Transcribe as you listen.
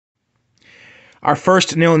Our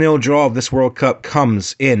first 0-0 draw of this World Cup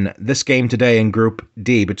comes in this game today in Group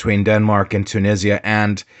D between Denmark and Tunisia,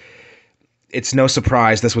 and it's no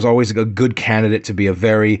surprise this was always a good candidate to be a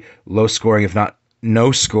very low-scoring, if not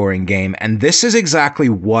no-scoring game, and this is exactly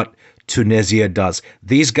what Tunisia does.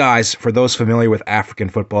 These guys, for those familiar with African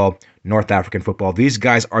football, North African football, these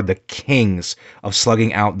guys are the kings of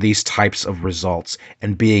slugging out these types of results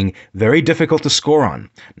and being very difficult to score on.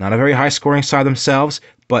 Not a very high-scoring side themselves,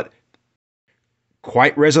 but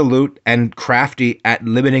quite resolute and crafty at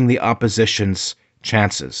limiting the opposition's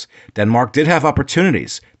chances. Denmark did have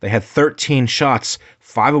opportunities. They had 13 shots,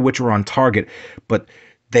 5 of which were on target, but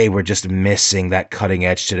they were just missing that cutting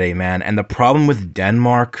edge today, man. And the problem with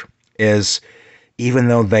Denmark is, even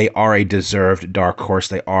though they are a deserved dark horse,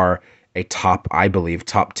 they are a top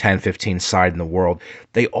 10, 15 side in the world,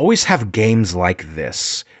 they always have games like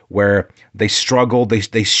this where they struggle,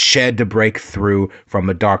 they shed to break through from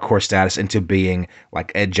a dark horse status into being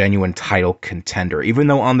like a genuine title contender, even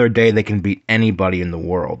though on their day they can beat anybody in the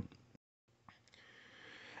world.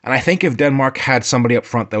 And I think if Denmark had somebody up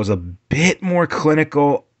front that was a bit more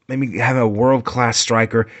clinical, maybe have a world-class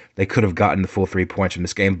striker, they could have gotten the full 3 points from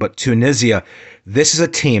this game. But Tunisia, this is a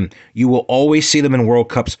team, you will always see them in World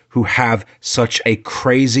Cups who have such a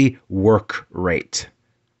crazy work rate.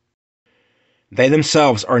 They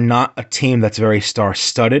themselves are not a team that's very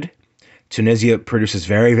star-studded. Tunisia produces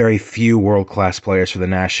very, very few world-class players for the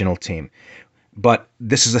national team. But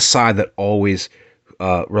this is a side that always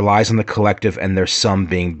relies on the collective and their sum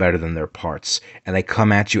being better than their parts. And they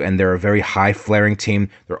come at you, and they're a very high-flaring team.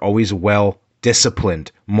 They're always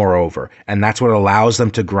well-disciplined, moreover. And that's what allows them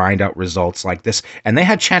to grind out results like this. And they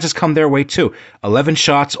had chances come their way, too. 11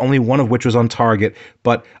 shots, only one of which was on target.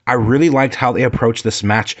 But I really liked how they approached this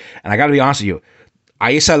match. And I got to be honest with you,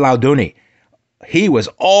 Aissa Lauduni, he was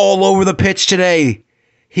all over the pitch today.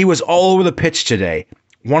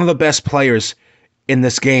 One of the best players in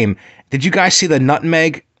this game. Did you guys see the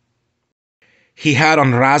nutmeg he had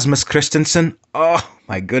on Rasmus Christensen? Oh,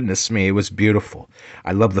 my goodness me. It was beautiful.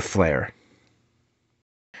 I love the flair.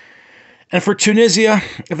 And for Tunisia,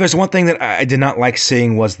 if there's one thing that I did not like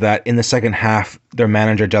seeing was that in the second half, their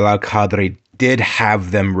manager, Jalal Kadri, did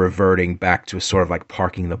have them reverting back to sort of like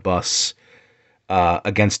parking the bus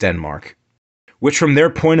against Denmark, which from their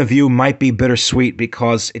point of view might be bittersweet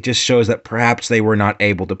because it just shows that perhaps they were not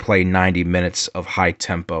able to play 90 minutes of high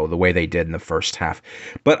tempo the way they did in the first half.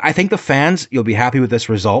 But I think the fans, you'll be happy with this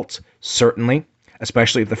result, certainly,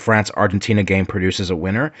 especially if the France-Argentina game produces a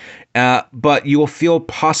winner. But you will feel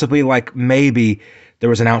possibly like maybe there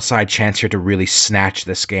was an outside chance here to really snatch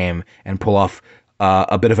this game and pull off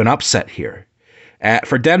a bit of an upset here.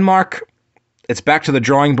 For Denmark, it's back to the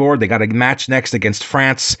drawing board. They got a match next against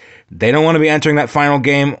France. They don't want to be entering that final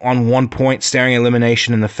game on 1 point, staring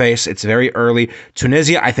elimination in the face. It's very early.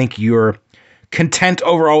 Tunisia, I think you're content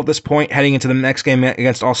overall at this point, heading into the next game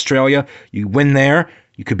against Australia. You win there,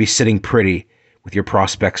 you could be sitting pretty with your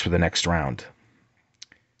prospects for the next round.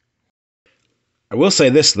 I will say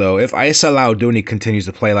this, though. If Aissa Lauduni continues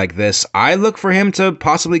to play like this, I look for him to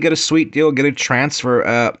possibly get a sweet deal, get a transfer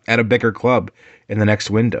at a bigger club in the next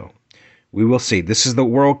window. We will see. This is the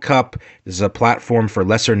World Cup. This is a platform for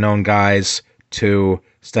lesser-known guys to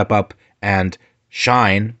step up and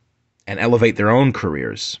shine and elevate their own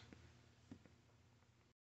careers.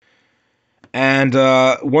 And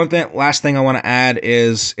last thing I want to add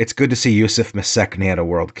is it's good to see Youssef Massekni at a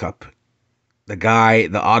World Cup. The guy,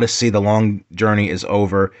 the odyssey, the long journey is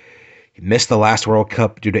over. He missed the last World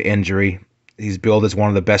Cup due to injury. He's billed as one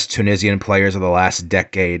of the best Tunisian players of the last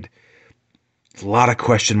decade. A lot of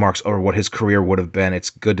question marks over what his career would have been. It's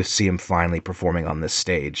good to see him finally performing on this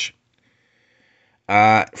stage.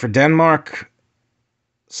 For Denmark,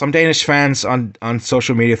 some Danish fans on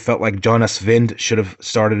social media felt like Jonas Vind should have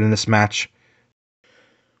started in this match.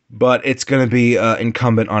 But it's going to be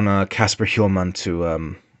incumbent on Kasper Hjulmand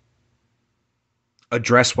to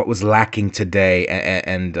address what was lacking today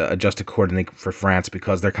and adjust accordingly for France,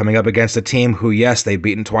 because they're coming up against a team who, yes, they've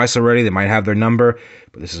beaten twice already. They might have their number,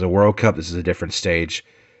 but this is a World Cup. This is a different stage.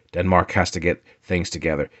 Denmark has to get things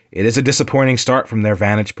together. It is a disappointing start from their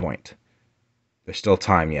vantage point. There's still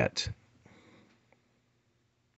time yet.